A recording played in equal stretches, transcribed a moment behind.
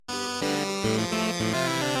Hey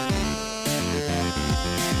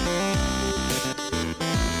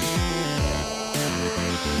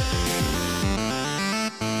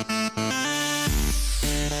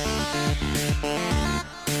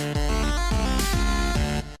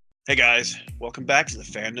guys, welcome back to the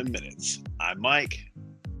Fandom Minutes. I'm Mike.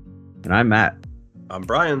 And I'm Matt. I'm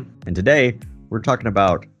Brian. And today we're talking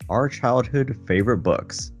about our childhood favorite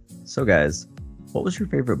books. So guys, what was your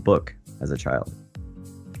favorite book as a child?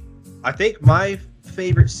 I think my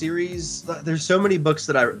favorite series, there's so many books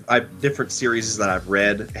that I've different series that I've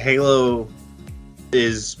read. Halo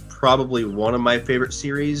is probably one of my favorite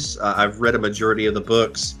series. I've read a majority of the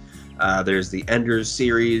books. There's the Ender's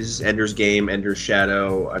series, Ender's Game, Ender's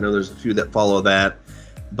Shadow. I know there's a few that follow that.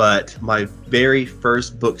 But my very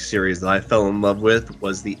first book series that I fell in love with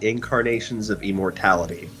was the Incarnations of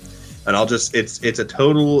Immortality. And it's a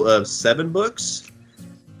total of 7 books.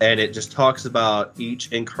 And it just talks about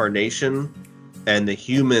each incarnation and the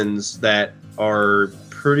humans that are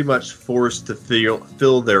pretty much forced to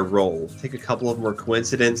fill their role. I think a couple of them were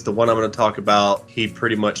coincidence. The one I'm going to talk about, he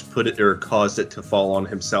pretty much put it or caused it to fall on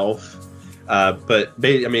himself. But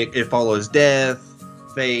it follows death,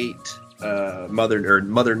 fate,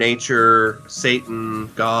 Mother Nature, Satan,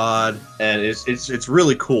 God, and it's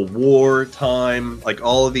really cool. War, time, like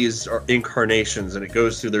all of these are incarnations, and it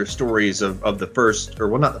goes through their stories of the first, or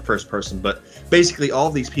well, not the first person, but basically all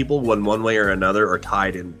of these people, one way or another, are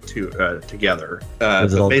tied into together.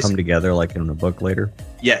 Does it all come together like in a book later?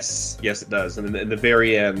 Yes, it does. And in the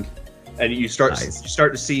very end, and you start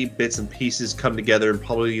to see bits and pieces come together in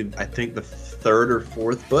probably, I think, the 3rd or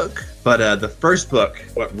 4th book. But the first book,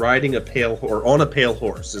 Riding a Pale or On a Pale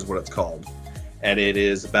Horse is what it's called. And it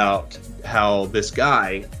is about how this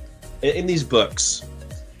guy, in these books,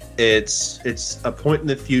 it's a point in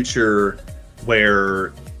the future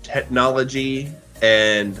where technology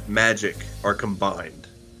and magic are combined.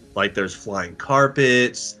 Like there's flying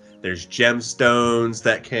carpets, there's gemstones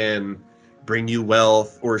that can bring you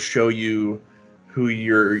wealth or show you who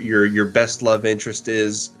your best love interest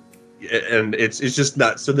is, and it's just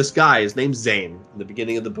nuts. So this guy, his name's Zane in the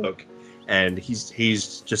beginning of the book, and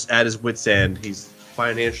he's just at his wit's end. He's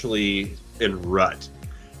financially in rut.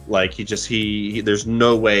 Like he there's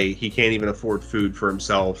no way he can't even afford food for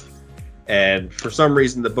himself. And for some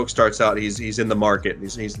reason the book starts out he's in the market,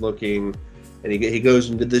 and he's looking, and he goes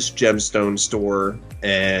into this gemstone store,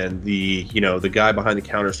 and the guy behind the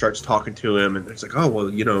counter starts talking to him, and it's like, oh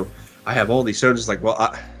well, I have all these stones. It's like,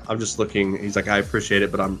 well, I'm just looking. He's like, I appreciate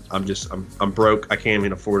it, but I'm broke. I can't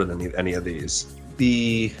even afford any of these.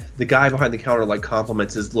 The guy behind the counter like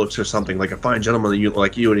compliments his looks or something, like a fine gentleman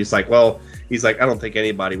like you, and he's like, I don't think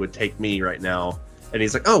anybody would take me right now. And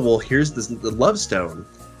he's like, oh well, here's the love stone,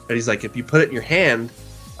 and he's like, if you put it in your hand,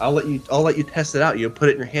 I'll let you test it out. You put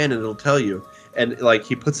it in your hand and it'll tell you. And like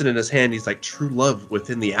he puts it in his hand, he's like, true love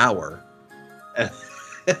within the hour.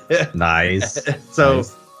 Nice. So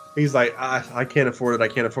nice. He's like, I can't afford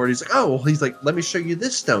it. He's like, oh well, he's like, let me show you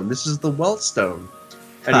this stone. This is the wealth stone.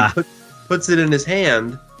 And he puts it in his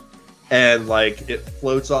hand, and like it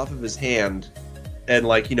floats off of his hand, and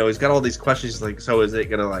like he's got all these questions. He's like, so is it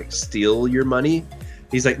gonna like steal your money?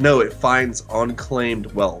 He's like, no, it finds unclaimed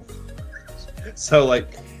wealth. So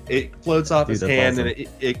like it floats off his hand, awesome. And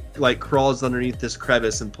it like crawls underneath this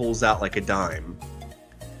crevice and pulls out like a dime.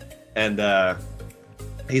 And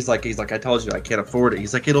he's like, I told you I can't afford it.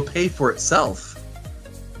 He's like, it'll pay for itself.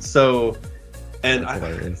 So, and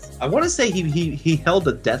I want to say he held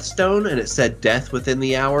a death stone, and it said death within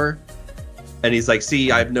the hour. And he's like,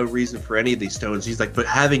 see, I have no reason for any of these stones. He's like, but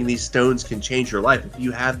having these stones can change your life. If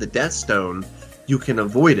you have the death stone, you can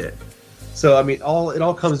avoid it. So I mean, it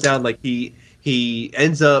all comes down like he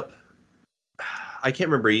ends up, I can't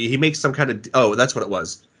remember. He makes some kind of, oh, that's what it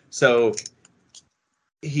was. So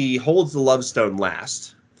he holds the love stone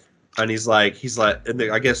last, and he's like, and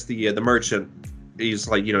I guess the merchant, he's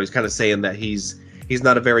like, he's kind of saying that he's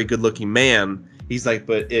not a very good looking man. He's like,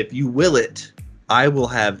 but if you will it, I will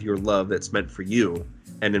have your love that's meant for you,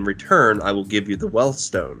 and in return, I will give you the wealth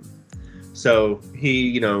stone. So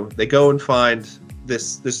they go and find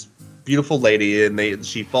this beautiful lady, and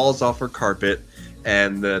she falls off her carpet,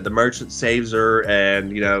 and the merchant saves her,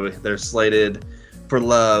 and they're slated for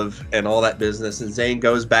love and all that business. And Zane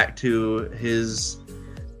goes back to his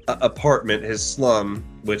apartment, his slum,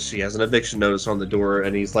 which he has an eviction notice on the door,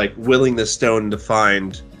 and he's like willing the stone to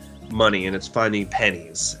find money, and it's finding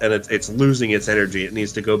pennies, and it's losing its energy. It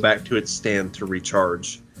needs to go back to its stand to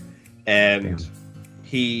recharge. And damn.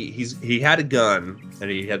 He had a gun,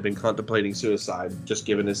 and he had been contemplating suicide, just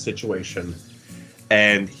given his situation.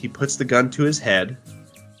 And he puts the gun to his head,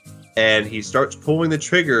 and he starts pulling the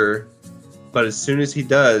trigger, but as soon as he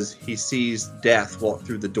does, he sees death walk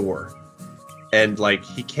through the door. And, like,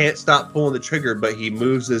 he can't stop pulling the trigger, but he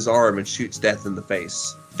moves his arm and shoots death in the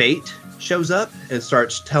face. Fate shows up and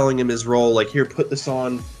starts telling him his role, like, here, put this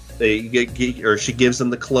on. She gives him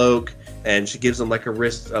the cloak, and she gives him, like, a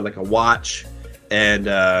wrist, like a watch. And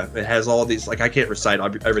it has all these, like, I can't recite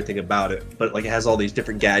everything about it, but, like, it has all these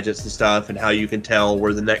different gadgets and stuff, and how you can tell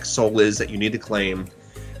where the next soul is that you need to claim.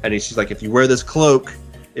 And she's like, if you wear this cloak,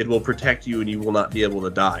 it will protect you and you will not be able to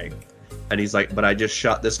die. And he's like, but I just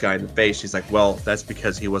shot this guy in the face. She's like, well, that's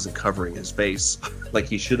because he wasn't covering his face like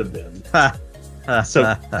he should have been.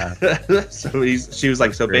 so she was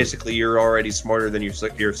like, so basically you're already smarter than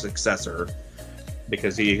your successor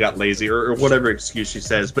because he got lazy or whatever excuse she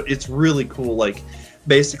says. But it's really cool. Like,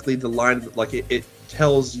 basically the line, like, it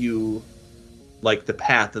tells you, like, the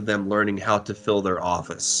path of them learning how to fill their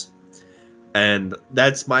office. And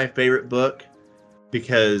that's my favorite book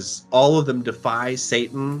because all of them defy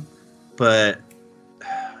Satan. But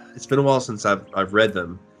it's been a while since I've read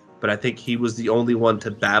them. But I think he was the only one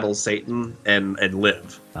to battle Satan and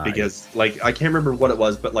live. Because, like, I can't remember what it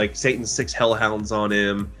was, but, like, Satan's 6 hellhounds on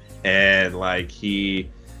him. And, like, he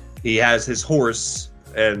has his horse.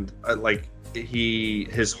 And,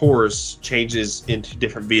 his horse changes into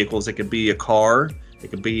different vehicles. It could be a car.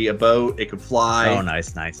 It could be a boat. It could fly. Oh,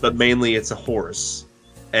 nice. But mainly it's a horse.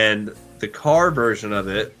 And the car version of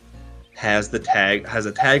it has a tag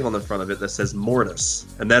on the front of it that says Mortis,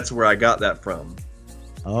 and that's where I got that from.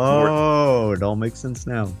 Oh, it all makes sense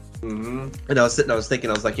now. Mm-hmm. And I was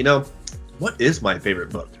thinking, I was like, what is my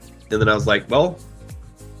favorite book? And then I was like, well,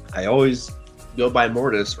 I always go by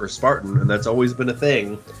Mortis or Spartan, and that's always been a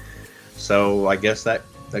thing. So I guess that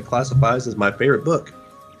classifies as my favorite book.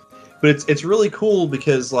 But it's really cool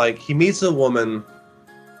because, like, he meets a woman,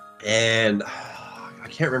 and I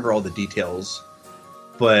can't remember all the details,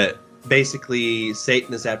 but basically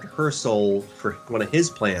Satan is after her soul for one of his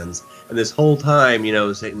plans. And this whole time,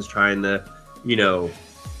 Satan's trying to,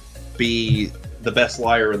 be the best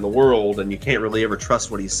liar in the world, and you can't really ever trust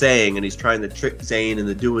what he's saying, and he's trying to trick Zane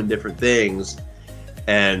into doing different things.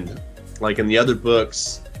 And, like, in the other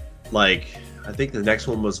books, like, I think the next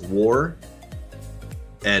one was War,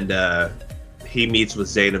 and he meets with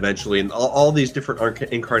Zane eventually, and all these different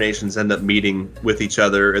incarnations end up meeting with each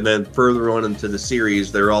other, and then further on into the series,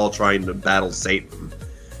 they're all trying to battle Satan.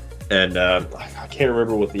 And I can't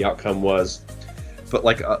remember what the outcome was, but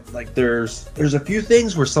like there's a few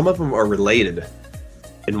things where some of them are related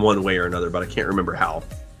in one way or another, but I can't remember how.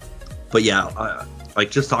 But yeah,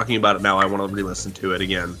 like, just talking about it now, I want to re-listen to it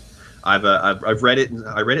again. I've read it.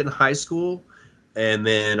 I read it in high school. And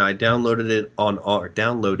then I downloaded it on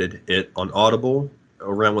Audible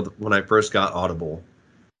around when I first got Audible.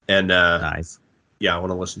 And nice. Yeah, I want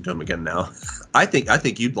to listen to them again now. I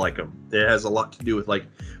think you'd like them. It has a lot to do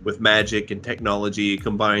with magic and technology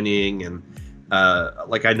combining, and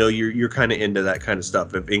like, I know you're kind of into that kind of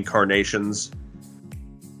stuff of incarnations.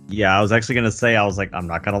 Yeah, I was actually gonna say, I was like, I'm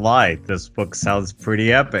not gonna lie, this book sounds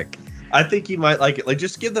pretty epic. I think you might like it. Like,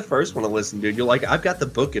 just give the first one a listen, dude. You'll like it. I've got the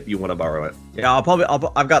book if you want to borrow it. Yeah,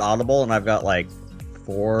 I've got Audible, and I've got like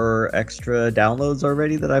 4 extra downloads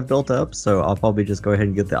already that I've built up, so I'll probably just go ahead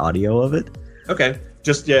and get the audio of it. Okay.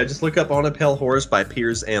 Just look up On a Pale Horse by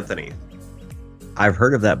Piers Anthony. I've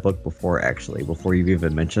heard of that book before, actually. Before you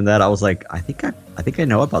even mentioned that, I was like, I think I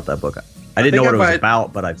know about that book. I didn't know what it was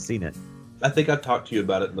about, but I've seen it. I think I've talked to you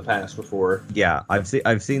about it in the past before. Yeah, I've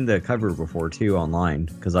seen the cover before too online,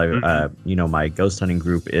 because my ghost hunting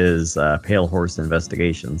group is Pale Horse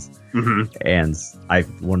Investigations, and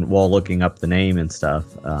while looking up the name and stuff,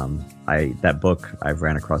 I've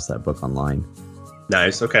ran across that book online.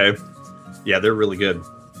 Nice. Okay. Yeah, they're really good.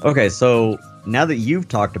 Okay, so now that you've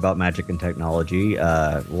talked about magic and technology,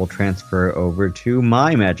 we'll transfer over to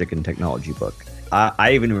my magic and technology book.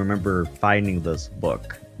 I even remember finding this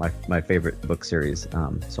book. My favorite book series.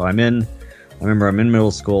 So I remember I'm in middle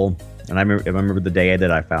school, and I remember the day that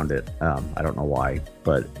I found it. I don't know why,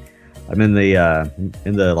 but I'm in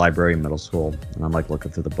the library in middle school, and I'm like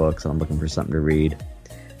looking through the books, and I'm looking for something to read,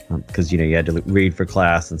 because you had to read for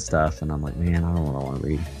class and stuff, and I'm like, man, I don't know what I want to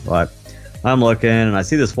read, but I'm looking, and I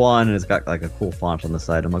see this one, and it's got like a cool font on the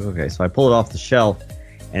side. I'm like, okay, so I pull it off the shelf,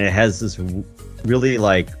 and it has this really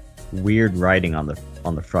like weird writing on the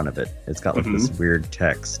front of it. It's got like this weird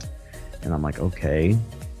text, and I'm like, okay.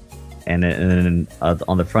 And then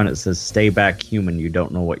on the front it says, "Stay back, human. You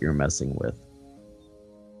don't know what you're messing with."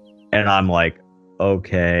 And I'm like,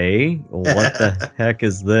 okay, what the heck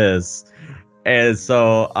is this? And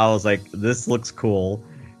so I was like, this looks cool.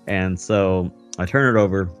 And so I turn it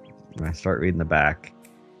over and I start reading the back.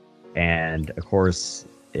 And of course,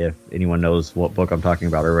 if anyone knows what book I'm talking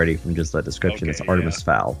about already from just that description. Okay, it's Artemis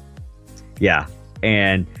Fowl. Yeah,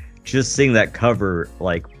 and just seeing that cover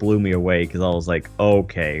like blew me away because I was like,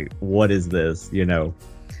 okay, what is this? You know,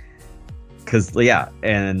 because yeah,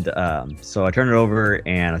 and so I turn it over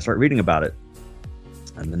and I start reading about it,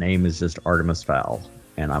 and the name is just Artemis Fowl,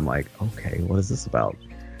 and I'm like, okay, what is this about?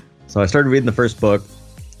 So I started reading the first book,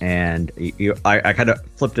 and I kind of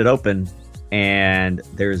flipped it open, and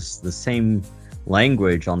there's the same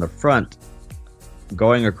language on the front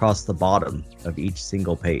going across the bottom of each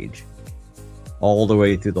single page all the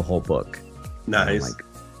way through the whole book. Nice.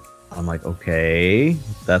 I'm like, okay,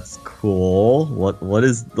 that's cool. What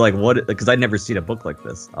is like what? Because I'd never seen a book like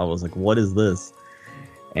this. I was like, what is this?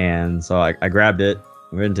 And so I grabbed it,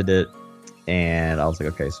 rented it, and I was like,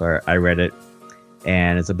 okay. So I read it,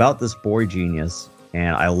 and it's about this boy genius,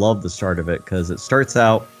 and I love the start of it because it starts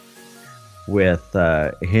out with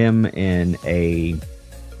him in a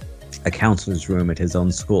counselor's room at his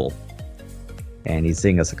own school, and he's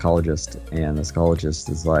seeing a psychologist, and the psychologist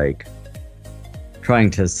is like trying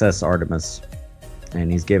to assess Artemis,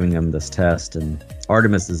 and he's giving him this test, and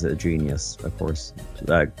Artemis is a genius, of course,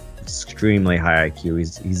 extremely high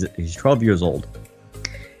IQ. He's 12 years old,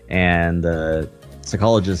 and the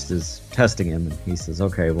psychologist is testing him, and he says,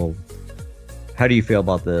 okay, well, how do you feel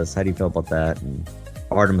about this? How do you feel about that? And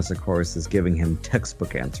Artemis, of course, is giving him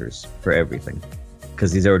textbook answers for everything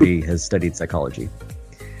because he's already has studied psychology.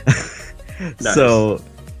 Nice. So,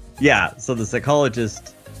 yeah. So the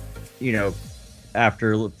psychologist, you know,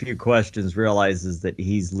 after a few questions, realizes that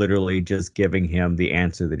he's literally just giving him the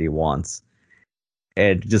answer that he wants,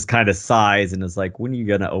 and just kind of sighs and is like, "When are you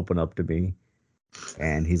gonna open up to me?"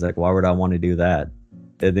 And he's like, "Why would I want to do that?"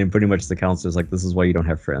 And then pretty much the counselor's like, "This is why you don't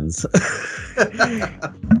have friends."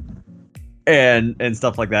 and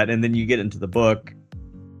stuff like that. And then you get into the book,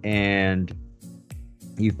 and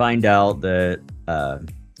you find out that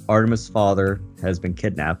Artemis' father has been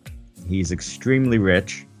kidnapped. He's extremely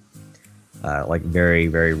rich, like very,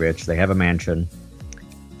 very rich. They have a mansion,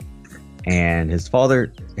 and his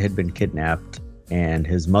father had been kidnapped, and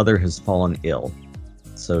his mother has fallen ill,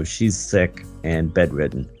 so she's sick and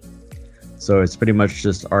bedridden. So it's pretty much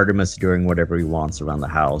just Artemis doing whatever he wants around the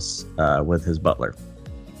house with his butler.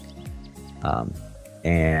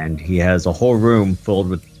 And he has a whole room filled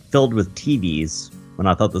with TVs. And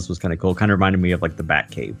I thought this was kind of cool. Kind of reminded me of like the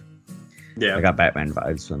Batcave. Yeah. I got Batman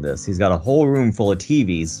vibes from this. He's got a whole room full of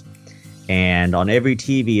TVs, and on every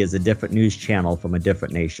TV is a different news channel from a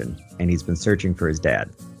different nation. And he's been searching for his dad.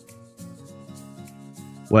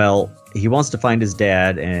 Well, he wants to find his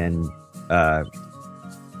dad and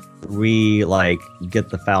get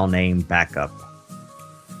the foul name back up,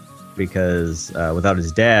 because without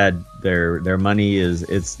his dad, their money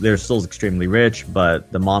they're still extremely rich,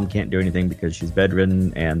 but the mom can't do anything because she's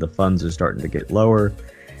bedridden and the funds are starting to get lower.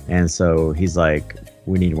 And so he's like,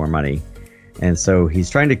 we need more money. And so he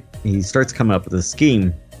starts coming up with a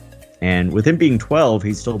scheme, and with him being 12,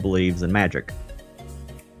 he still believes in magic.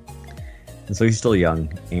 And so he's still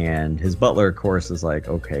young, and his butler, of course, is like,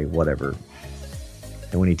 okay, whatever.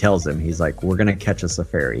 And when he tells him, he's like, we're gonna catch us a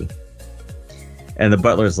fairy. And the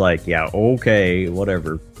butler's like, yeah, okay,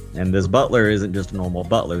 whatever. And this butler isn't just a normal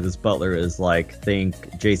butler. This butler is like,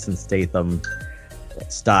 think Jason Statham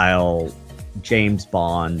style James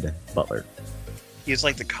Bond butler. He's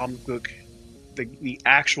like the comic book, the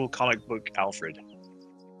actual comic book Alfred.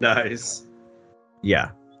 Nice. Yeah.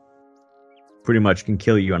 Pretty much can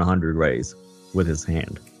kill you in 100 ways with his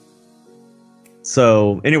hand.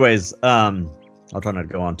 So, anyways, I'll try not to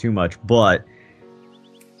go on too much, but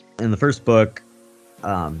in the first book,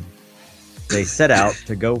 they set out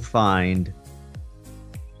to go find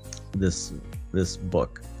this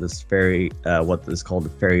book, this fairy, what is called the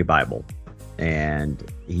Fairy Bible. And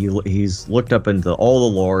he's looked up into all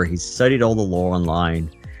the lore. He's studied all the lore online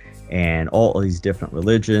and all these different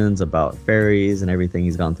religions about fairies and everything.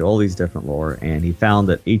 He's gone through all these different lore, and he found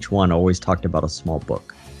that each one always talked about a small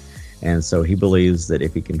book. And so he believes that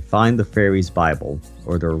if he can find the fairies' Bible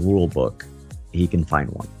or their rule book, he can find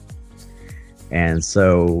one. And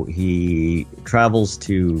so he travels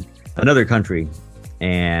to another country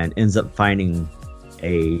and ends up finding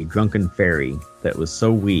a drunken fairy that was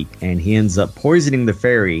so weak, and he ends up poisoning the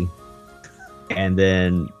fairy and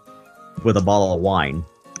then with a bottle of wine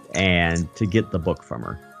and to get the book from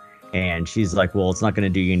her. And she's like, well, it's not going to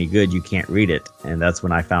do you any good. You can't read it. And that's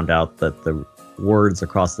when I found out that the words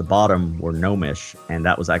across the bottom were Gnomish, and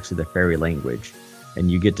that was actually the fairy language. And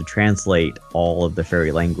you get to translate all of the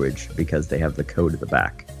fairy language because they have the code at the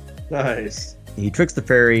back. Nice. He tricks the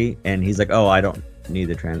fairy, and he's like, oh, I don't need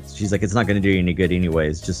the she's like, it's not going to do you any good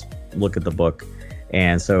anyways. Just look at the book.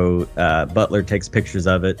 And so Butler takes pictures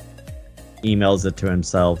of it, emails it to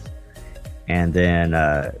himself, and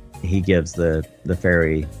then he gives the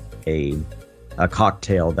fairy a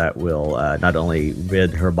cocktail that will not only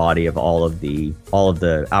rid her body of all of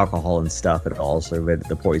the alcohol and stuff, but also rid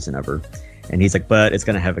the poison of her. And he's like, but it's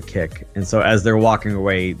going to have a kick. And so as they're walking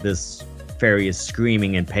away, this fairy is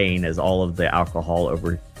screaming in pain as all of the alcohol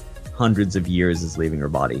over hundreds of years is leaving her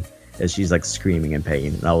body, as she's like screaming in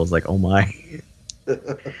pain. And I was like, oh my.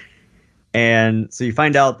 And so you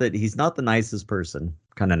find out that he's not the nicest person,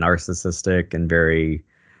 kind of narcissistic and very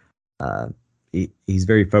he's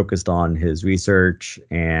very focused on his research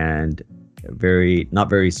and not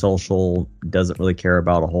very social, doesn't really care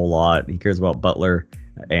about a whole lot. He cares about Butler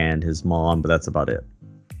and his mom, but that's about it.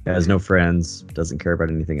 Has no friends, doesn't care about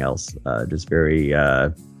anything else. Just very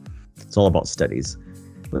it's all about studies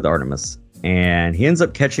with Artemis. And he ends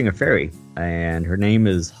up catching a fairy, and her name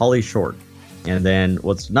is Holly Short. And then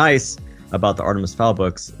what's nice about the Artemis Fowl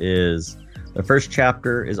books is the first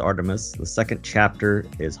chapter is Artemis, the second chapter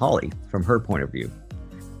is Holly from her point of view,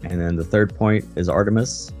 and then the third point is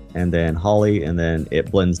Artemis, and then Holly, and then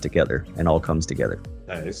it blends together and all comes together.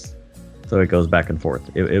 Nice. So it goes back and forth.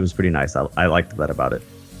 It was pretty nice. I liked that about it.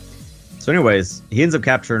 So anyways, he ends up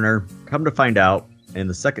capturing her. Come to find out, in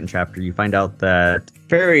the second chapter, you find out that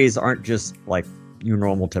fairies aren't just like your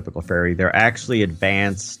normal typical fairy. They're actually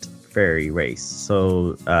advanced fairy race.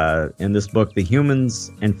 So in this book, the humans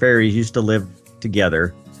and fairies used to live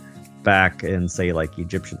together back in, say, like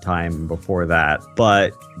Egyptian time and before that.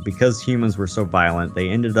 But because humans were so violent, they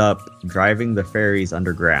ended up driving the fairies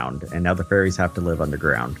underground, and now the fairies have to live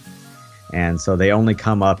underground. And so they only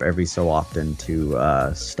come up every so often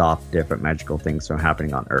to stop different magical things from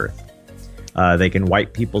happening on Earth. They can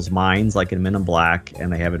wipe people's minds like in Men in Black,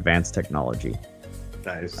 and they have advanced technology.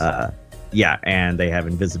 Nice. Yeah, and they have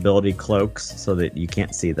invisibility cloaks so that you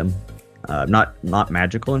can't see them. Not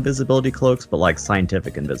magical invisibility cloaks, but like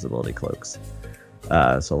scientific invisibility cloaks.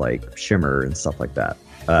 So like shimmer and stuff like that.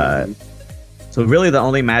 So really the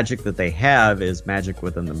only magic that they have is magic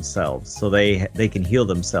within themselves. So they can heal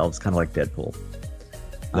themselves, kind of like Deadpool.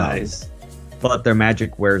 Nice. But their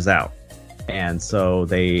magic wears out. And so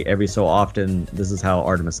they, every so often, this is how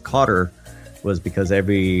Artemis caught her, was because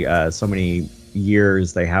every so many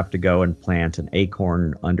years they have to go and plant an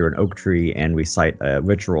acorn under an oak tree and recite a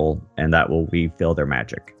ritual, and that will refill their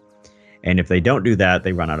magic. And if they don't do that,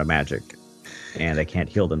 they run out of magic and they can't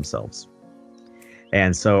heal themselves.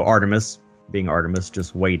 And so Artemis, being Artemis,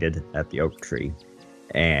 just waited at the oak tree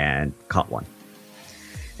and caught one.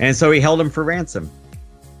 And so he held him for ransom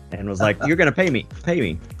and was like, you're going to pay me.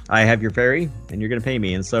 I have your fairy and you're going to pay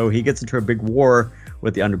me. And so he gets into a big war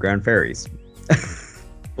with the underground fairies.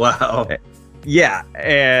 Wow. Yeah,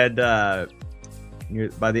 and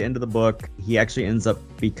by the end of the book, he actually ends up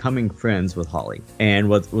becoming friends with Holly. And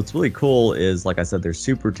what's really cool is, like I said, they're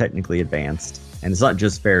super technically advanced. And it's not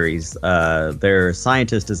just fairies. Their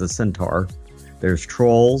scientist is a centaur. There's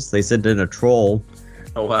trolls. They sent in a troll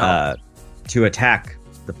to attack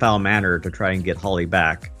the Foul Manor to try and get Holly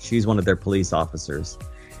back. She's one of their police officers.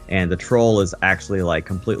 And the troll is actually like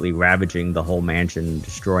completely ravaging the whole mansion,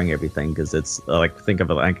 destroying everything, because it's like, think of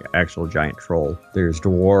it like actual giant troll. There's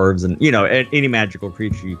dwarves and, you know, any magical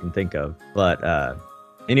creature you can think of. But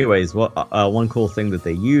anyways, one cool thing that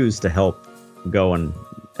they used to help go and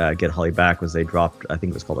get Holly back was they dropped, I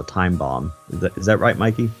think it was called a time bomb. Is that right,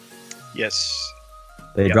 Mikey? Yes.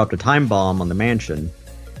 They dropped a time bomb on the mansion,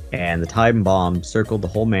 and the time bomb circled the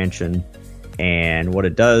whole mansion. And what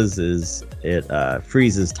it does is it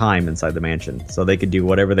freezes time inside the mansion. So they could do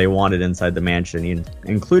whatever they wanted inside the mansion,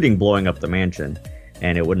 including blowing up the mansion,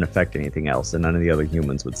 and it wouldn't affect anything else, and none of the other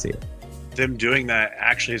humans would see it. Them doing that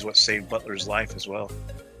actually is what saved Butler's life as well,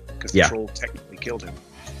 because the troll technically killed him.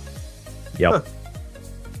 Yep. Huh.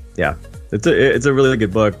 Yeah. It's a really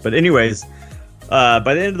good book. But anyways, by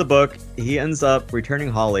the end of the book, he ends up returning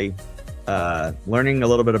Holly, learning a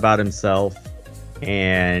little bit about himself,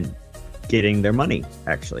 and getting their money,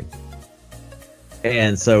 actually.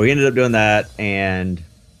 And so he ended up doing that, and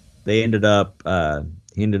they ended up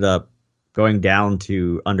he ended up going down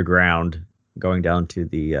to underground, going down to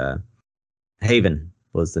the Haven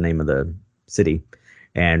was the name of the city,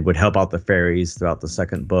 and would help out the fairies throughout the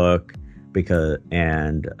second book, because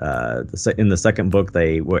in the second book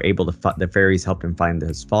they were able to the fairies helped him find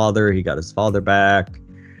his father. He got his father back,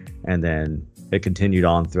 and then it continued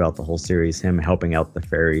on throughout the whole series, him helping out the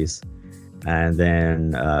fairies. And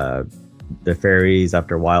then the fairies,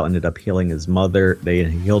 after a while, ended up healing his mother. They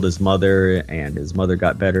healed his mother, and his mother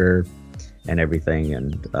got better and everything.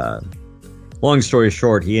 And long story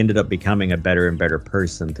short, he ended up becoming a better and better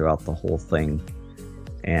person throughout the whole thing.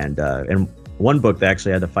 And in one book, they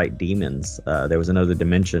actually had to fight demons. There was another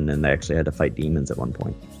dimension, and they actually had to fight demons at one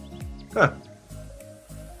point. Huh.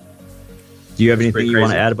 Do you have anything you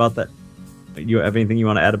want to add about that? You have anything you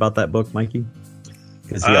want to add about that book, Mikey?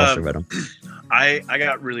 Because he also read them. I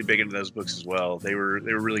got really big into those books as well. They were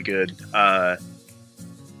really good.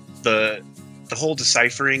 The whole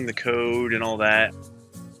deciphering the code and all that,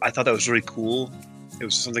 I thought that was really cool. It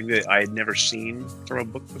was something that I had never seen from a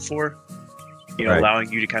book before. You know, allowing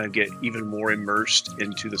you to kind of get even more immersed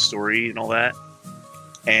into the story and all that.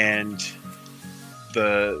 And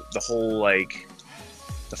the whole, like,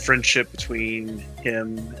 the friendship between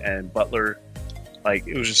him and Butler, like,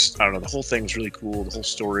 it was just, I don't know, the whole thing was really cool. The whole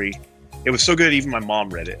story, it was so good. Even my mom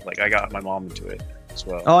read it. Like, I got my mom into it as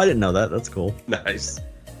well. Oh, I didn't know that. That's cool. Nice.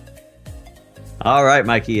 All right,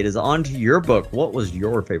 Mikey, it is on to your book. What was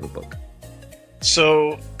your favorite book?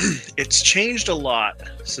 So it's changed a lot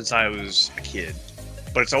since I was a kid,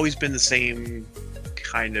 but it's always been the same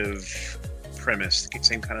kind of premise, the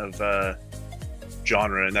same kind of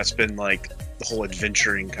genre, and that's been like the whole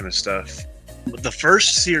adventuring kind of stuff. The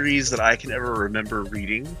first series that I can ever remember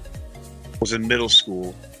reading was in middle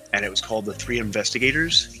school, and it was called The Three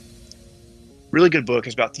Investigators. Really good book.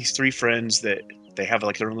 It's about these three friends that they have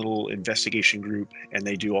like their own little investigation group, and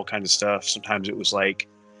they do all kinds of stuff. Sometimes it was like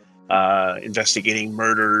investigating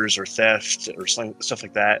murders or theft or stuff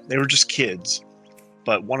like that. They were just kids,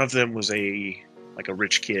 but one of them was a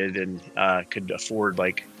rich kid and could afford,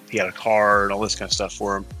 like, he had a car and all this kind of stuff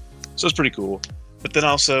for him. So it's pretty cool. But then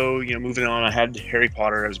also, you know, moving on, I had Harry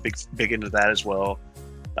Potter. I was big into that as well.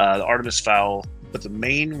 The Artemis Fowl. But the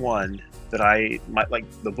main one that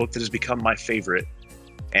the book that has become my favorite,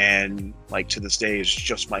 and like to this day is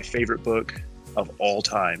just my favorite book of all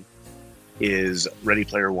time, is Ready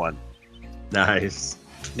Player One. Nice.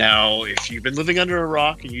 Now, if you've been living under a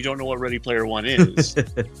rock and you don't know what Ready Player One is,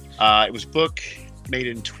 it was a book made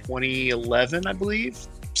in 2011, I believe.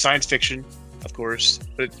 Science fiction, of course,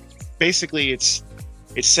 but basically it's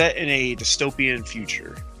set in a dystopian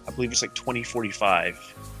future. I believe it's like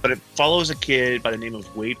 2045, but it follows a kid by the name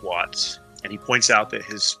of Wade Watts, and he points out that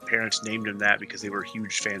his parents named him that because they were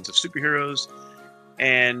huge fans of superheroes,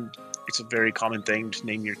 and it's a very common thing to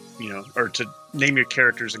name your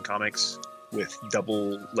characters in comics with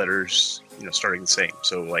double letters, starting the same.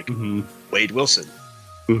 So like Wade Wilson,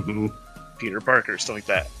 Peter Parker, stuff like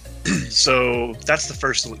that. So that's the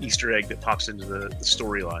first little Easter egg that pops into the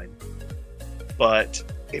storyline. But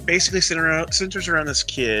it basically centers around this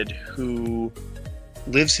kid who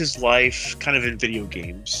lives his life kind of in video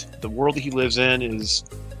games. The world that he lives in is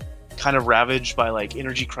kind of ravaged by like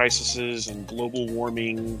energy crises and global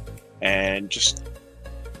warming and just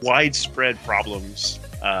widespread problems.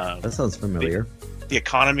 That sounds familiar. The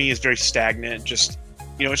economy is very stagnant.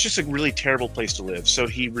 It's just a really terrible place to live. So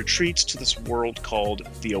he retreats to this world called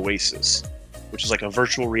the Oasis, which is like a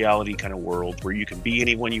virtual reality kind of world where you can be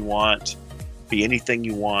anyone you want, be anything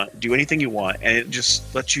you want, do anything you want, and it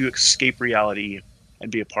just lets you escape reality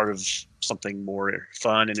and be a part of something more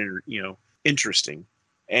fun and interesting.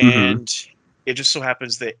 And it just so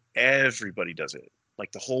happens that everybody does it.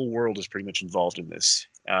 Like the whole world is pretty much involved in this.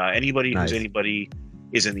 Anybody who's anybody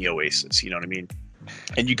is in the Oasis. You know what I mean?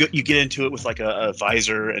 And you get into it with like a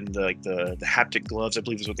visor and the haptic gloves, I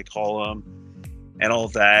believe is what they call them, and all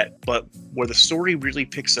of that. But where the story really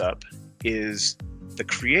picks up is the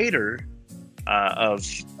creator of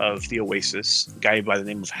the Oasis, a guy by the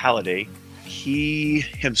name of Halliday. He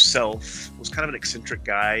himself was kind of an eccentric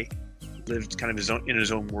guy, lived kind of in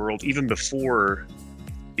his own world even before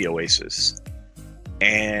the Oasis,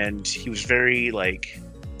 and he was very like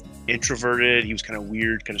introverted. He was kind of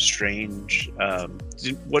weird, kind of strange,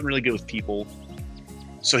 wasn't really good with people.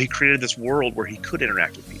 So he created this world where he could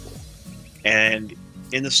interact with people, and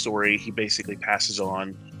in the story he basically passes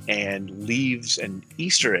on and leaves an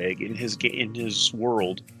Easter egg in his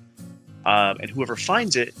world, and whoever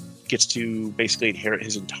finds it gets to basically inherit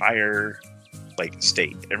his entire like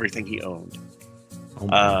estate, everything he owned.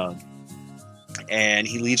 And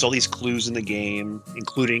he leaves all these clues in the game,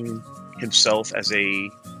 including himself as a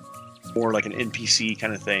more like an NPC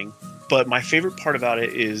kind of thing. But my favorite part about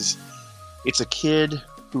it is it's a kid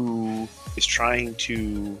who is trying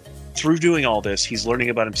to, through doing all this, he's learning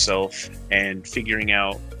about himself and figuring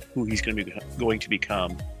out who he's going to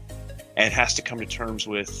become, and has to come to terms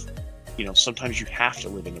with, sometimes you have to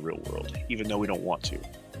live in the real world, even though we don't want to.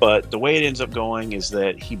 But the way it ends up going is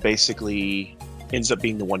that he basically ends up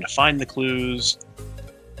being the one to find the clues.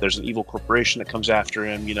 There's an evil corporation that comes after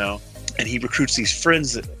him, and he recruits these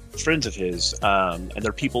friends of his, and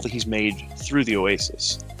they're people that he's made through the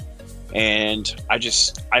Oasis. And I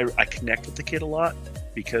connect with the kid a lot.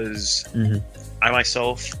 because I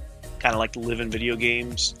myself kind of like to live in video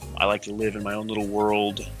games. I like to live in my own little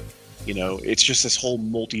world. You know, it's just this whole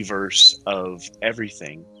multiverse of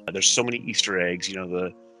everything. There's so many Easter eggs. You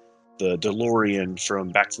know, the DeLorean from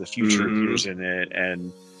Back to the Future appears in it,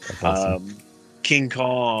 and awesome. King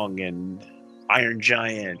Kong and Iron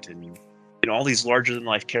Giant, and you know, all these larger than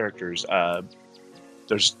life characters.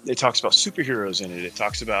 It talks about superheroes in it. It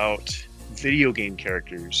talks about video game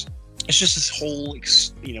characters. It's just this whole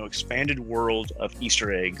expanded world of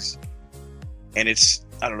Easter eggs, and it's,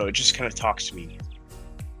 I don't know, it just kind of talks to me.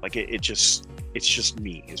 Like it's just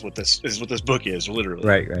me is what this book is, literally.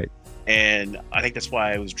 Right. And I think that's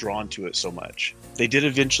why I was drawn to it so much. They did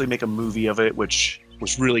eventually make a movie of it, which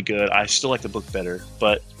was really good. I still like the book better,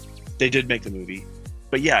 but they did make the movie.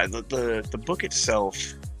 But yeah, the book itself,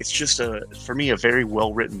 it's just for me, a very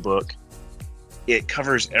well written book. It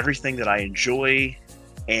covers everything that I enjoy,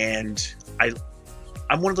 and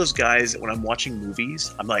I'm one of those guys that when I'm watching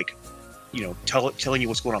movies, I'm like, you know, telling you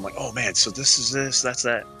what's going on. I'm like, oh man, so this is this, that's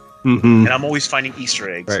that. And I'm always finding Easter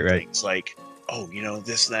eggs and things like, oh, you know,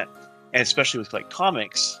 this and that. And especially with like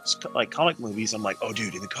comics, like comic movies, I'm like, oh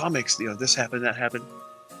dude, in the comics, you know, this happened, that happened.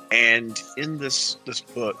 And in this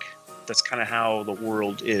book, that's kind of how the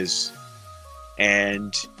world is.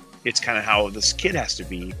 And it's kind of how this kid has to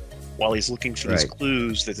be while he's looking for these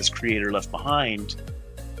clues that this creator left behind.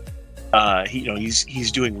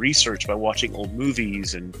 He's doing research by watching old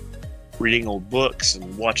movies and reading old books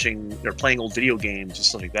and playing old video games and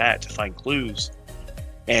stuff like that to find clues.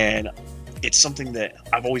 And it's something that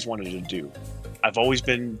I've always wanted to do. I've always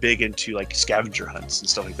been big into like scavenger hunts and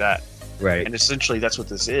stuff like that. Right. And essentially that's what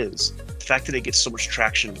this is. The fact that it gets so much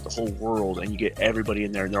traction with the whole world, and you get everybody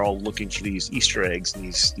in there and they're all looking for these Easter eggs and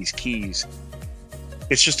these keys.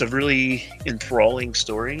 It's just a really enthralling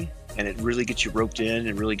story, and it really gets you roped in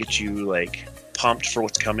and really gets you like pumped for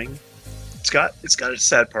what's coming. It's got its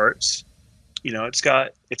sad parts. You know, it's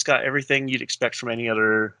got everything you'd expect from any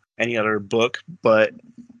other book, but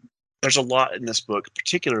there's a lot in this book,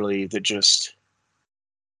 particularly that just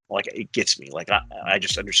like it gets me. Like I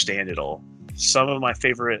just understand it all. Some of my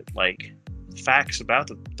favorite like facts about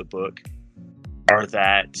the book are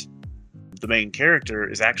that the main character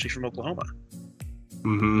is actually from Oklahoma.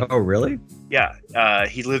 Oh, really? Yeah.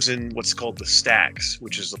 He lives in what's called the Stacks,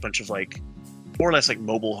 which is a bunch of like more or less like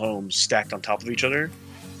mobile homes stacked on top of each other.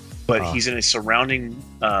 But he's in a surrounding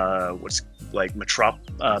what's like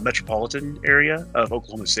metropolitan area of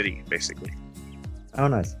Oklahoma City, basically. Oh,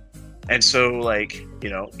 nice. And so, like, you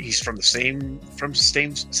know, he's from the same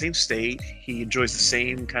state. He enjoys the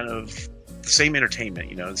same entertainment,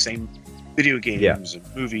 you know, the same video games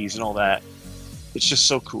and movies and all that. It's just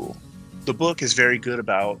so cool. The book is very good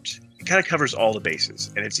about, it kind of covers all the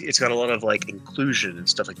bases, and it's got a lot of like inclusion and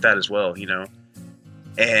stuff like that as well, you know.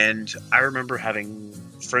 And I remember having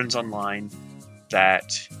friends online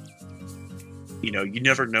that, you know, you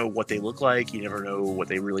never know what they look like, you never know what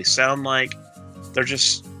they really sound like. They're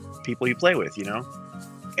just people you play with, you know.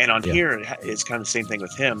 And on here, it's kind of the same thing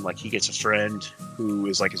with him. Like, he gets a friend who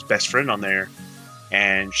is like his best friend on there,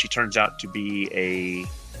 and she turns out to be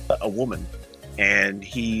a woman. And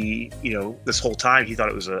he, you know, this whole time he thought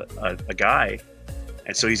it was a guy,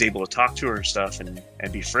 and so he's able to talk to her and stuff and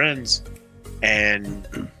be friends.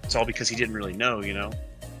 And it's all because he didn't really know, you know.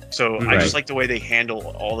 So I just like the way they handle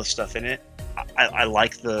all the stuff in it. I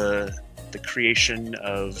like the creation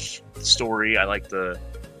of the story. I like the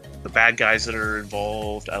bad guys that are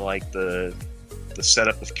involved. I like the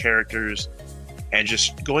setup of characters, and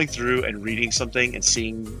just going through and reading something and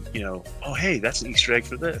seeing, you know, oh hey, that's an Easter egg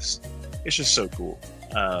for this. It's just so cool.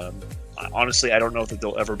 Honestly, I don't know if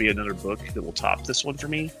there'll ever be another book that will top this one for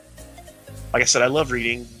me. Like I said, I love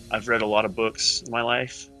reading. I've read a lot of books in my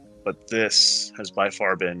life, but this has by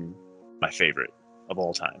far been my favorite of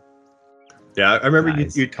all time. Yeah, I remember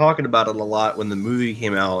you talking about it a lot when the movie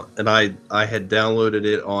came out, and I had downloaded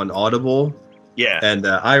it on Audible. Yeah, and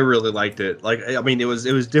I really liked it. Like, I mean, it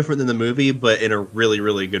was different than the movie, but in a really,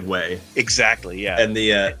 really good way. Exactly. Yeah. And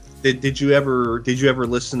the did you ever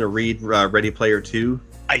listen to read Ready Player 2?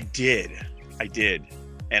 I did,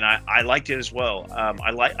 and I liked it as well.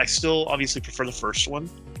 I still obviously prefer the first one,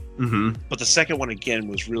 but the second one again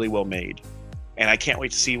was really well made. And I can't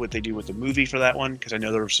wait to see what they do with the movie for that one, because I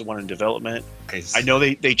know there was one in development. Nice. I know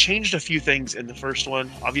they changed a few things in the first one.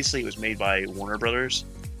 Obviously, it was made by Warner Brothers,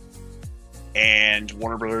 and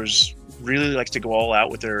Warner Brothers really likes to go all out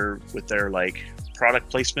with their like product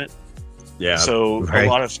placement. Yeah. So a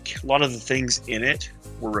lot of the things in it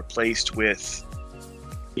were replaced with,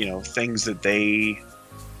 you know, things that they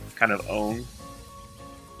kind of own.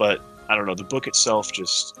 But I don't know. The book itself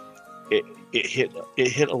just it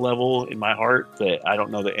hit a level in my heart that I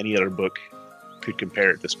don't know that any other book could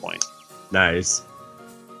compare at this point. Nice.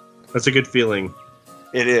 That's a good feeling.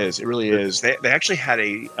 It is. It really is. They actually had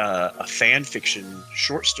a fan fiction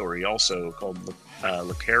short story also called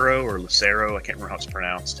Lucero or Lucero. I can't remember how it's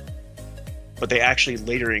pronounced. But they actually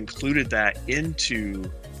later included that into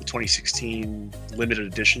the 2016 limited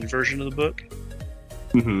edition version of the book.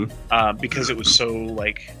 Mm-hmm. Because it was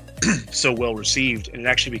so well received, and it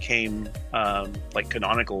actually became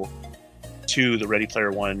canonical to the Ready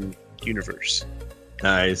Player One universe.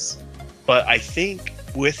 Nice. But I think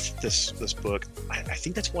with this book, I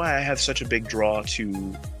think that's why I have such a big draw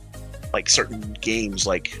to like certain games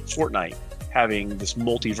like Fortnite, having this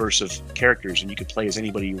multiverse of characters and you could play as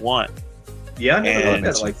anybody you want. Yeah, I never looked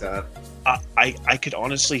at it like that. I could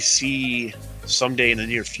honestly see someday in the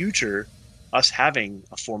near future us having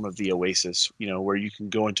a form of the Oasis, where you can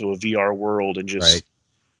go into a VR world and just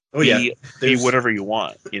be whatever you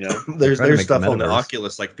want, There's stuff on the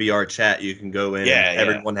Oculus, like VR chat, you can go in and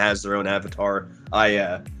everyone has their own avatar.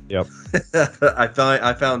 Yep.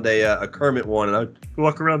 I found a Kermit one, and I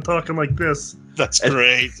walk around talking like this. That's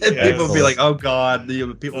great. And people would be like, "Oh God!"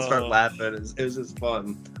 People start laughing. It was just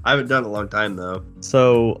fun. I haven't done it in a long time though.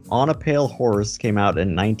 So, On a Pale Horse came out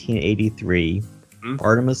in 1983.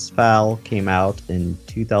 Artemis Fowl came out in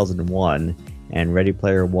 2001, and Ready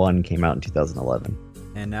Player One came out in 2011.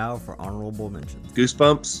 And now for honorable mentions.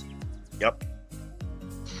 Goosebumps. Yep.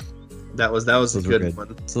 That was a good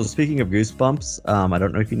one. So speaking of Goosebumps, I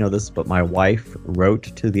don't know if you know this, but my wife wrote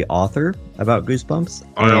to the author about Goosebumps.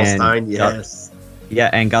 R.L. Stine, yes.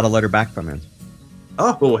 And got a letter back from him.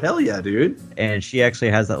 Oh, well, hell yeah, dude. And she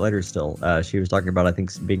actually has that letter still. She was talking about, I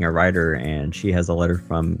think, being a writer, and she has a letter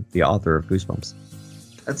from the author of Goosebumps.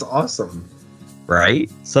 That's awesome.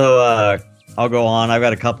 Right? So, I'll go on. I've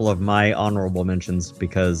got a couple of my honorable mentions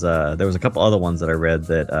because there was a couple other ones that I read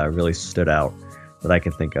that really stood out that I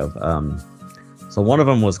can think of. So one of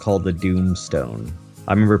them was called The Doomstone.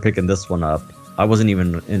 I remember picking this one up. I wasn't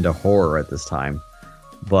even into horror at this time,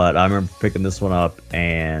 but I remember picking this one up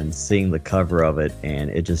and seeing the cover of it,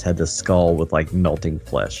 and it just had this skull with like melting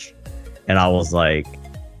flesh. And I was like,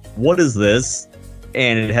 what is this?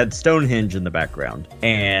 And it had Stonehenge in the background.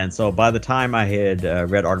 And so by the time I had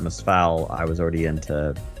read Artemis Fowl, I was already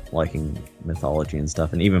into liking mythology and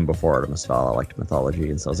stuff. And even before Artemis Fowl, I liked mythology.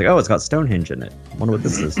 And so I was like, oh, it's got Stonehenge in it. I wonder what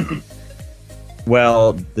this is.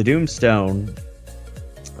 Well, the Doomstone,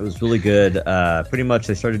 it was really good. Pretty much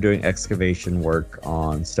they started doing excavation work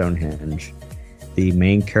on Stonehenge. The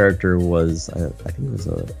main character was, I think it was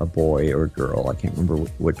a boy or a girl. I can't remember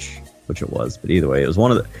which it was. But either way, it was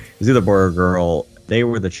either a boy or a girl. They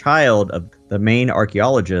were the child of the main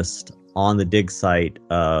archaeologist on the dig site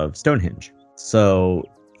of Stonehenge. So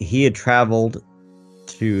he had traveled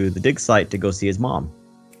to the dig site to go see his mom.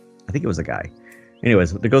 I think it was a guy.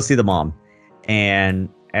 Anyways, to go see the mom. And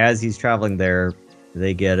as he's traveling there,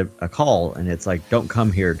 they get a call, and it's like, don't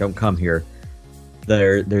come here.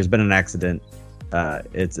 There's been an accident.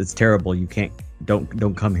 It's terrible. You can't,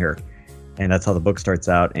 don't come here. And that's how the book starts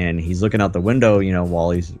out. And he's looking out the window,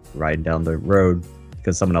 while he's riding down the road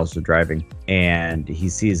because someone else was driving. And he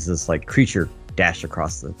sees this like creature dash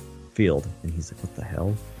across the field. And he's like, what the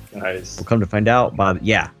hell? Nice. We'll come to find out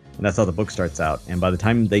and that's how the book starts out. And by the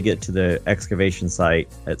time they get to the excavation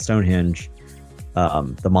site at Stonehenge,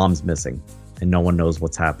 the mom's missing. And no one knows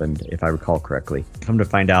what's happened, if I recall correctly. Come to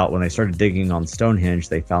find out, when they started digging on Stonehenge,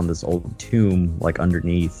 they found this old tomb like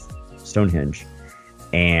underneath Stonehenge.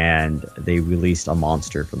 And they released a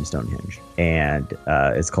monster from Stonehenge. And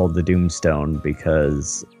it's called the Doomstone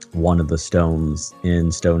because one of the stones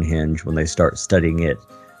in Stonehenge, when they start studying it,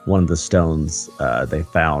 one of the stones they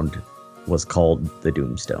found was called the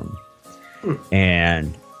Doomstone.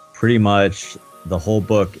 And pretty much the whole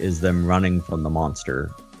book is them running from the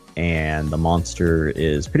monster. And the monster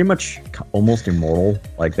is pretty much almost immortal.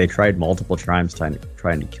 Like, they tried multiple times trying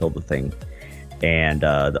to kill the thing. And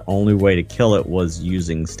the only way to kill it was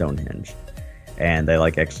using Stonehenge. And they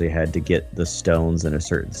actually had to get the stones in a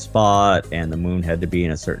certain spot, and the moon had to be in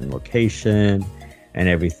a certain location and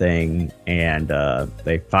everything. And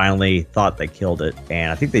they finally thought they killed it.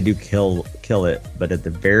 And I think they do kill it, but at the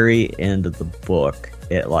very end of the book,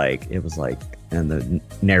 it was like, and the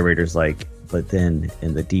narrator's like, but then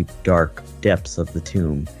in the deep dark depths of the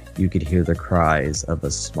tomb, you could hear the cries of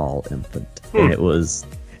a small infant. And it was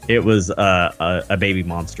a baby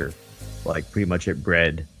monster. Pretty much it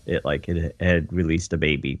bred it, it had released a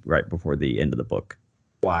baby right before the end of the book.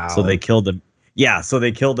 Wow. So they killed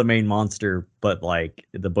the main monster, but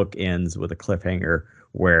the book ends with a cliffhanger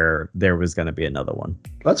where there was going to be another one.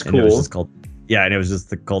 That's cool. And it was just called Yeah, and it was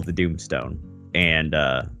just called the Doomstone. And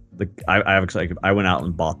I went out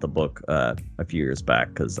and bought the book a few years back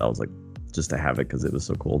because I was like, just to have it because it was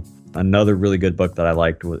so cool. Another really good book that I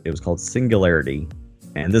liked it was called Singularity,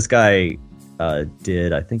 and this guy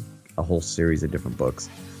did, I think, a whole series of different books,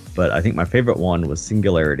 but I think my favorite one was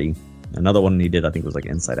Singularity. Another one he did, I think, was like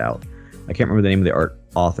Inside Out. I can't remember the name of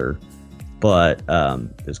the author, but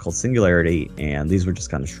it was called Singularity, and these were just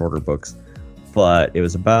kind of shorter books. But it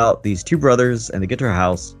was about these two brothers, and they get to a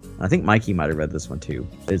house. I think Mikey might have read this one too.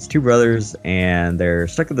 It's two brothers, and they're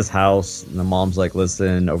stuck at this house, and the mom's like,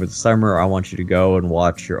 listen, over the summer, I want you to go and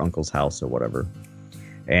watch your uncle's house or whatever.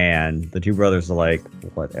 And the two brothers are like,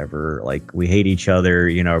 whatever, like, we hate each other,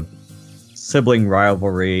 you know, sibling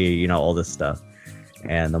rivalry, you know, all this stuff.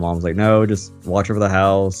 And the mom's like, no, just watch over the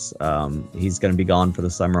house. He's going to be gone for the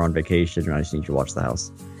summer on vacation, and I just need you to watch the house.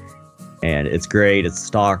 And it's great. It's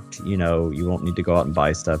stocked, you know, you won't need to go out and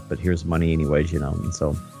buy stuff, but here's money anyways, you know. And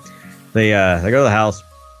so they go to the house,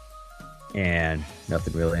 and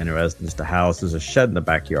nothing really interesting, just a house. There's a shed in the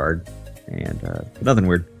backyard, and nothing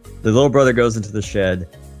weird. The little brother goes into the shed.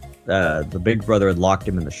 The big brother had locked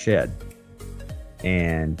him in the shed,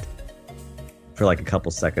 and for like a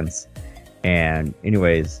couple seconds. And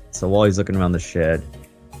anyways, so while he's looking around the shed,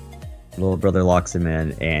 the little brother locks him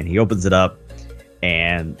in, and he opens it up,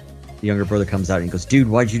 and the younger brother comes out and he goes, dude,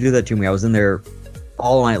 why'd you do that to me? I was in there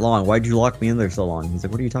all night long. Why'd you lock me in there so long? He's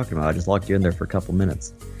like, what are you talking about? I just locked you in there for a couple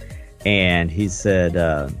minutes. And he said,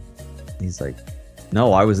 he's like,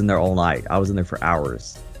 no, I was in there all night. I was in there for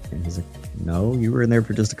hours. And he's like, no, you were in there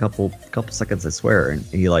for just a couple seconds, I swear. And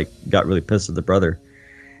he like got really pissed at the brother.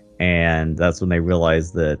 And that's when they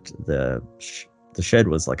realized that the shed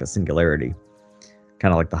was like a singularity,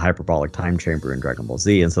 kind of like the hyperbolic time chamber in Dragon Ball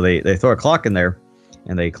Z. And so they throw a clock in there,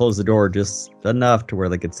 and they close the door just enough to where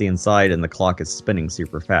they could see inside, and the clock is spinning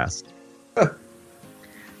super fast.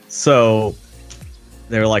 So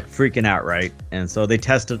they're like freaking out, right? And so they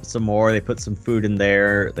tested some more. They put some food in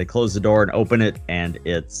there. They close the door and open it, and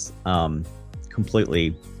it's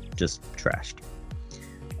completely just trashed.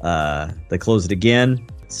 They close it again,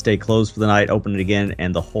 stay closed for the night, open it again,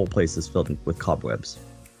 and the whole place is filled with cobwebs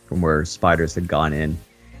from where spiders had gone in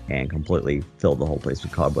and completely filled the whole place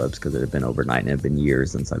with cobwebs because it had been overnight and it had been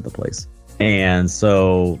years inside the place. And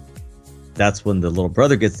so that's when the little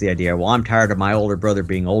brother gets the idea, well, I'm tired of my older brother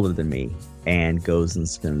being older than me, and goes and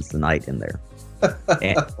spends the night in there.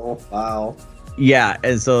 And, oh, wow. Yeah,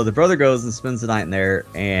 and so the brother goes and spends the night in there,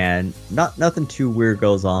 and nothing too weird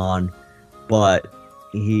goes on, but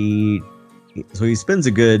he spends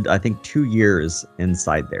a good, I think, 2 years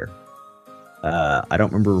inside there. I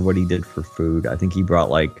don't remember what he did for food. I think he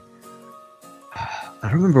brought like, I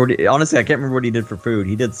don't remember honestly, I can't remember what he did for food.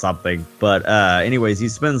 He did something, but anyways, he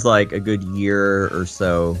spends like a good year or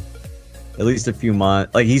so, at least a few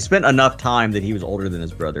months. Like, he spent enough time that he was older than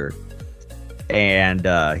his brother, and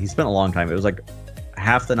he spent a long time. It was like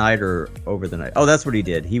half the night or over the night. Oh, that's what he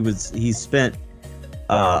did. He spent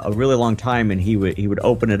a really long time, and he would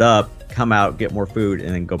open it up, come out, get more food,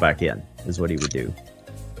 and then go back in, is what he would do.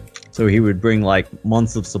 So he would bring like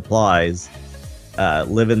months of supplies,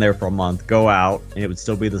 live in there for a month, go out, and it would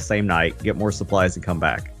still be the same night, get more supplies, and come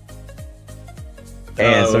back.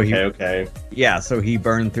 And so he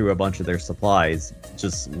burned through a bunch of their supplies,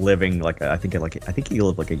 just living like I think he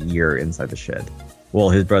lived like a year inside the shed. Well,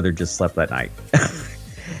 his brother just slept that night.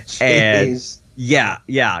 And yeah,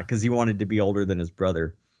 because he wanted to be older than his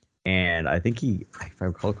brother. And I think if I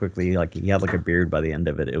recall quickly, like he had like a beard by the end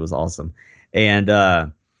of it. It was awesome. And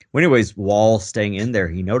well, anyways, while staying in there,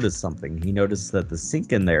 he noticed something. He noticed that the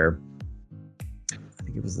sink in there, I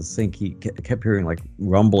think it was the sink, he kept hearing like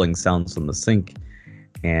rumbling sounds from the sink.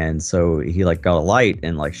 And so he like got a light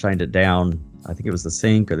and like shined it down. I think it was the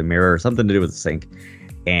sink or the mirror, or something to do with the sink.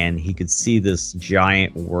 And he could see this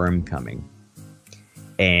giant worm coming.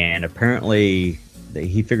 And apparently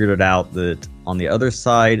he figured it out that on the other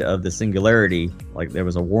side of the singularity, like there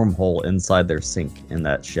was a wormhole inside their sink in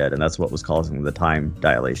that shed, and that's what was causing the time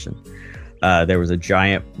dilation. There was a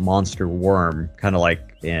giant monster worm, kind of like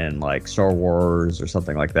in like Star Wars or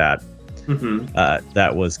something like that,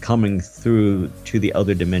 that was coming through to the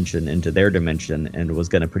other dimension, into their dimension, and was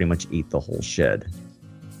going to pretty much eat the whole shed.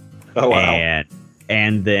 Oh, wow.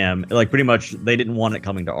 And them, like, pretty much they didn't want it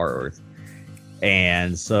coming to our Earth.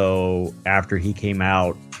 And so after he came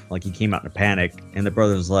out, like he came out in a panic, and the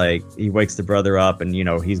brother's like, he wakes the brother up, and, you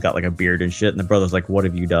know, he's got like a beard and shit. And the brother's like, what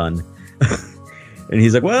have you done? And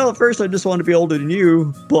he's like, well, at first I just wanted to be older than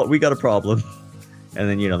you, but we got a problem. And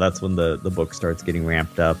then, you know, that's when the book starts getting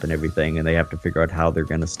ramped up and everything. And they have to figure out how they're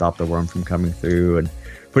going to stop the worm from coming through. And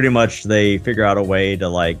pretty much they figure out a way to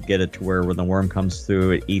like get it to where when the worm comes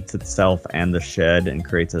through, it eats itself and the shed and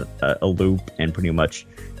creates a loop and pretty much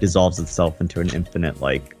dissolves itself into an infinite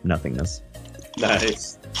like nothingness.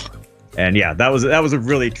 Nice. And yeah, that was a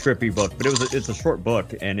really trippy book, but it's a short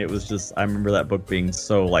book, and it was just, I remember that book being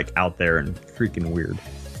so like out there and freaking weird.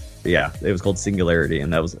 But yeah, it was called Singularity,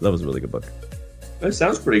 and that was a really good book. That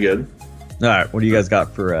sounds pretty good. All right, what do you guys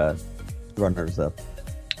got for runners up?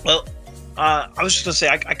 Well, I was just gonna say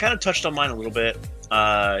I kind of touched on mine a little bit.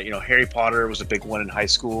 Harry Potter was a big one in high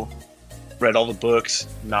school. Read all the books.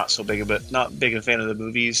 Not big a fan of the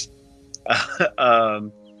movies.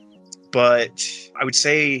 But I would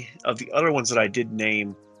say of the other ones that I did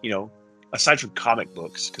name, aside from comic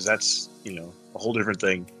books, because that's, a whole different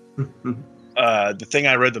thing. The thing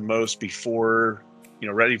I read the most before,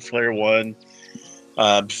 Ready Player One,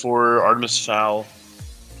 before Artemis Fowl,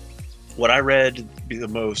 what I read the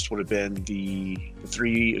most would have been the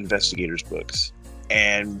Three Investigators books.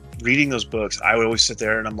 And reading those books, I would always sit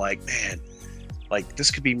there and I'm like, man, like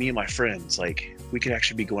this could be me and my friends. Like we could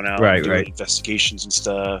actually be going out and doing investigations and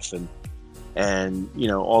stuff and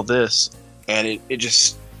all this. And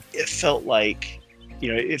it felt like,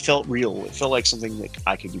 it felt real. It felt like something that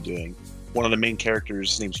I could be doing. One of the main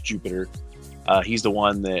characters, his name's Jupiter. He's the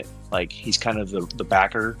one that like, he's kind of the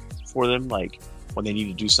backer for them. Like when they need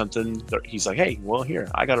to do something, he's like, hey, well here,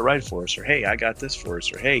 I got a ride for us, or hey, I got this for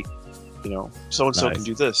us, or hey, so-and-so can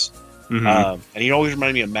do this. And he always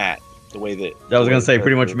reminded me of Matt, the way that... I was going to say,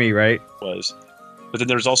 pretty much me, right? Was. But then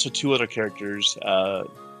there's also two other characters. So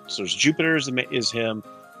there's Jupiter is him,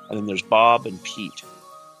 and then there's Bob and Pete.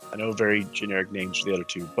 I know very generic names for the other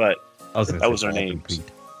two, but that was their names.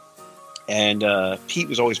 And Pete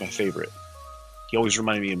was always my favorite. He always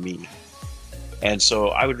reminded me of me. And so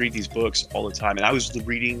I would read these books all the time, and I was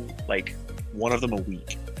reading like one of them a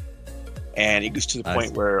week. And it goes to the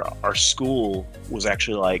point where our school was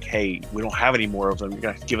actually like, hey, we don't have any more of them. You're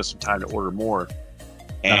going to have to give us some time to order more.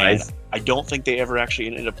 And I don't think they ever actually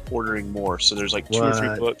ended up ordering more. So there's like two or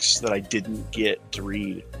three books that I didn't get to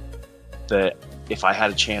read that if I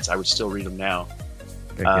had a chance, I would still read them now.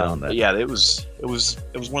 Get on that. But yeah, it was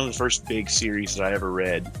one of the first big series that I ever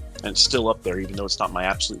read. And it's still up there, even though it's not my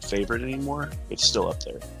absolute favorite anymore. It's still up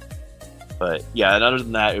there. But yeah, and other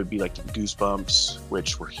than that, it would be like the Goosebumps,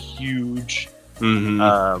 which were huge.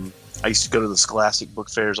 I used to go to the Scholastic book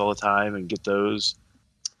fairs all the time and get those.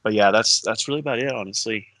 But yeah, that's really about it,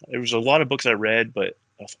 honestly. There was a lot of books I read, but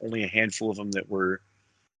only a handful of them that were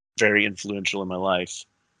very influential in my life.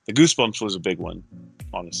 The Goosebumps was a big one,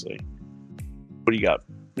 honestly. What do you got?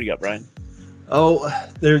 What do you got, Brian? Oh,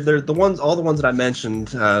 they're the ones. All the ones that I mentioned.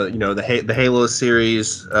 The Halo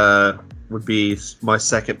series would be my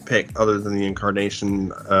second pick, other than the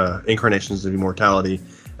Incarnations of Immortality.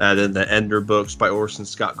 Then the Ender books by Orson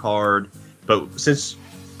Scott Card. But since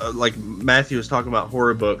like Matthew was talking about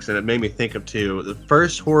horror books, and it made me think of two. The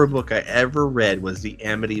first horror book I ever read was the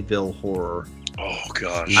Amityville Horror. Oh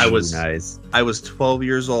gosh, I was 12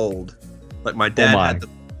 years old. Like my dad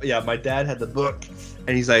my dad had the book,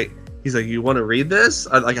 and he's like, you want to read this?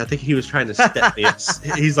 I think he was trying to step me up.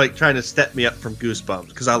 He's like trying to step me up from Goosebumps,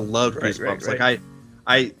 because I loved Goosebumps. Right.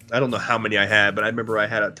 Like I don't know how many I had, but I remember I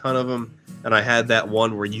had a ton of them, and I had that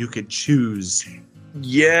one where you could choose.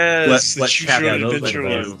 Yes, let's chat adventure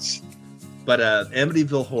ones. But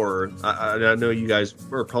Amityville Horror, I know you guys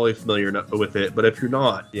are probably familiar with it, but if you're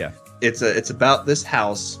not, it's about this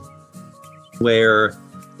house where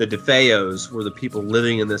the DeFeos were the people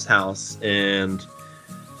living in this house, and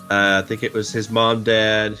I think it was his mom,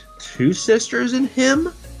 dad, two sisters, and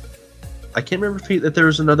him. I can't remember if there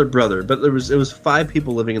was another brother, but it was 5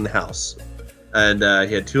 people living in the house, and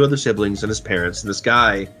he had 2 other siblings and his parents. And this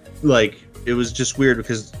guy, like, it was just weird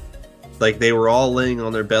because, like, they were all laying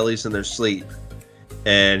on their bellies in their sleep,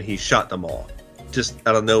 and he shot them all, just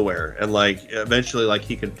out of nowhere. And like, eventually, like,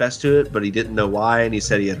 he confessed to it, but he didn't know why, and he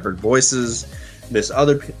said he had heard voices.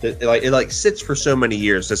 It sits for so many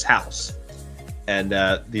years, this house. And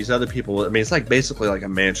these other people, I mean, it's like basically like a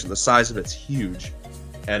mansion. The size of it's huge,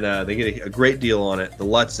 and they get a great deal on it. The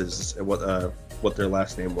Lutzes, what their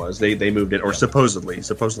last name was, they moved in, or supposedly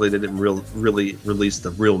they didn't really release the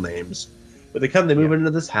real names, but they move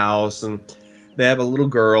into this house, and they have a little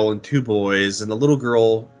girl and 2 boys, and the little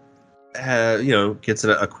girl, gets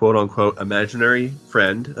a quote unquote imaginary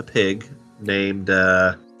friend, a pig named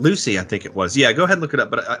Lucy, I think it was. Yeah, go ahead and look it up,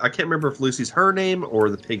 but I can't remember if Lucy's her name or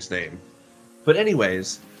the pig's name. But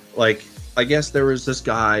anyways, like, I guess there was this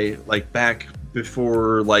guy, like, back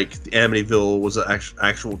before, like, Amityville was an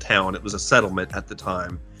actual town. It was a settlement at the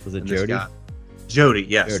time. Was it Jody? Jody,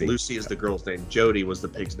 yes. Jody. Lucy is the girl's name. Jody was the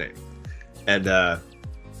pig's name. And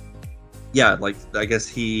yeah, like I guess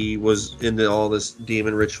he was into all this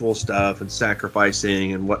demon ritual stuff and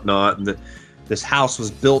sacrificing and whatnot, and this house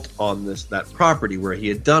was built on that property where he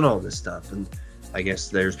had done all this stuff. And I guess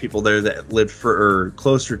there's people there that lived or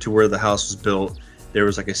closer to where the house was built. There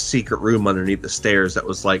was like a secret room underneath the stairs that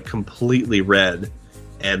was like completely red,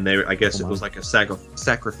 and I guess it was like a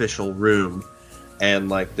sacrificial room. And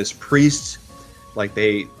like this priest, like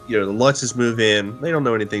the Lutzes move in. They don't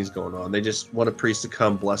know anything's going on. They just want a priest to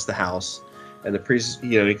come bless the house. And the priest,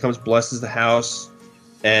 he comes, blesses the house.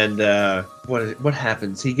 And what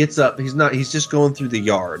happens? He gets up. He's just going through the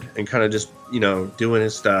yard and kind of just, doing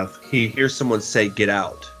his stuff. He hears someone say, "Get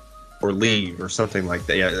out," or "Leave," or something like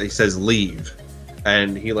that. Yeah, he says, "Leave."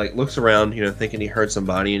 And he like looks around, thinking he heard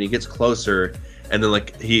somebody, and he gets closer. And then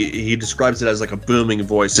like he describes it as like a booming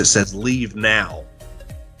voice that says, "Leave now."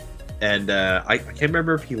 And I can't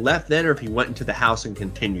remember if he left then or if he went into the house and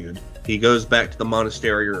continued. He goes back to the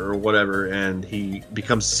monastery or whatever, and he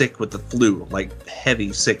becomes sick with the flu, like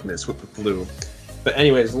heavy sickness with the flu. But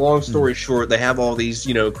anyways, long story short, they have all these,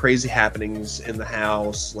 crazy happenings in the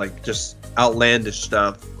house, like just outlandish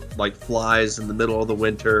stuff, like flies in the middle of the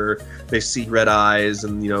winter. They see red eyes,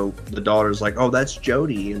 and, the daughter's like, "Oh, that's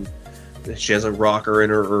Jody." And she has a rocker in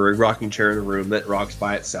her, or a rocking chair in her room that rocks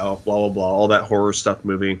by itself, blah, blah, blah, all that horror stuff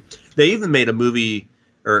movie. They even made a movie,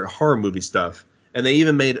 or horror movie stuff, and they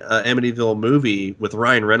even made an Amityville movie with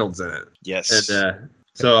Ryan Reynolds in it. Yes. And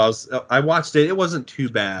so I watched it. It wasn't too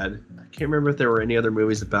bad. I can't remember if there were any other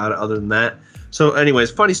movies about it other than that. So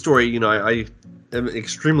anyways, funny story, I am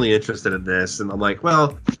extremely interested in this, and I'm like,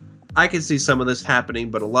 well, I can see some of this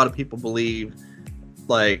happening, but a lot of people believe,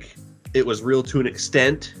 like, it was real to an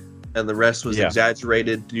extent, and the rest was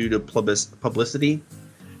exaggerated due to publicity.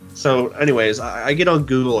 So anyways, I get on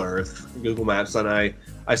Google Maps, and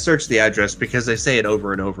I search the address because they say it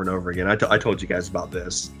over and over and over again. I told you guys about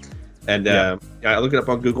this. And I look it up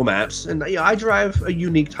on Google Maps, and I drive a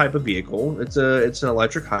unique type of vehicle. It's an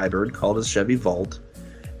electric hybrid called a Chevy Volt.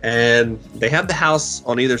 And they have the house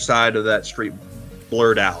on either side of that street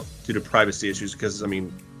blurred out due to privacy issues because,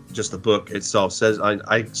 just the book itself says,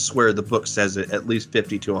 I swear the book says it at least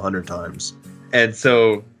 50 to 100 times. And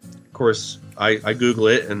so, of course, I Google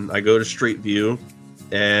it, and I go to Street View,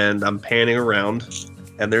 and I'm panning around,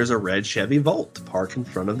 and there's a red Chevy Volt parked in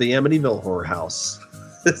front of the Amityville horror house.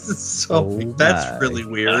 This is that's really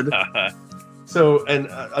weird. So, and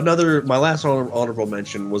my last honorable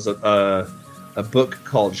mention was a book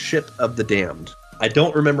called Ship of the Damned. I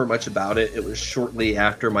don't remember much about it. It was shortly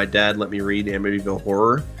after my dad let me read Amityville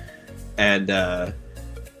Horror. And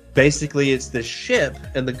basically it's this ship,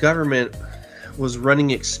 and the government was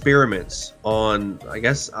running experiments on, I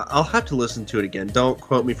guess, I'll have to listen to it again. Don't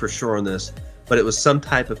quote me for sure on this, but it was some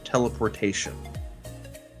type of teleportation.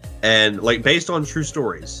 And like based on true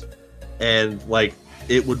stories. And like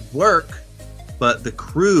it would work, but the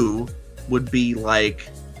crew would be like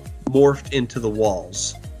morphed into the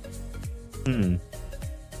walls.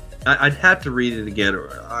 I'd have to read it again.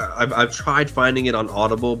 I've tried finding it on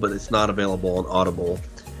Audible, but it's not available on Audible.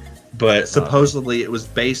 But supposedly it was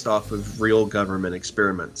based off of real government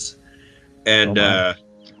experiments. And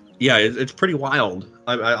it's pretty wild.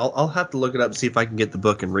 I'll have to look it up and see if I can get the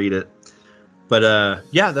book and read it. But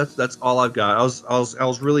that's all I've got. I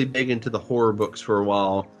was really big into the horror books for a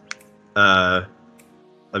while.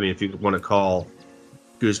 If you want to call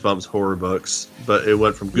Goosebumps horror books, but it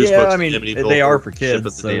went from Goosebumps to Amityville. They are for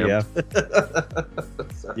kids, so yeah.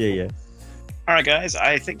 Yeah. All right, guys,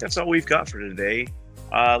 I think that's all we've got for today.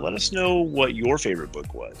 Let us know what your favorite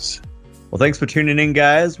book was. Well, thanks for tuning in,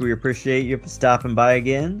 guys. We appreciate you for stopping by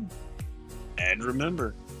again. And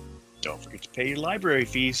remember, don't forget to pay your library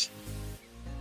fees.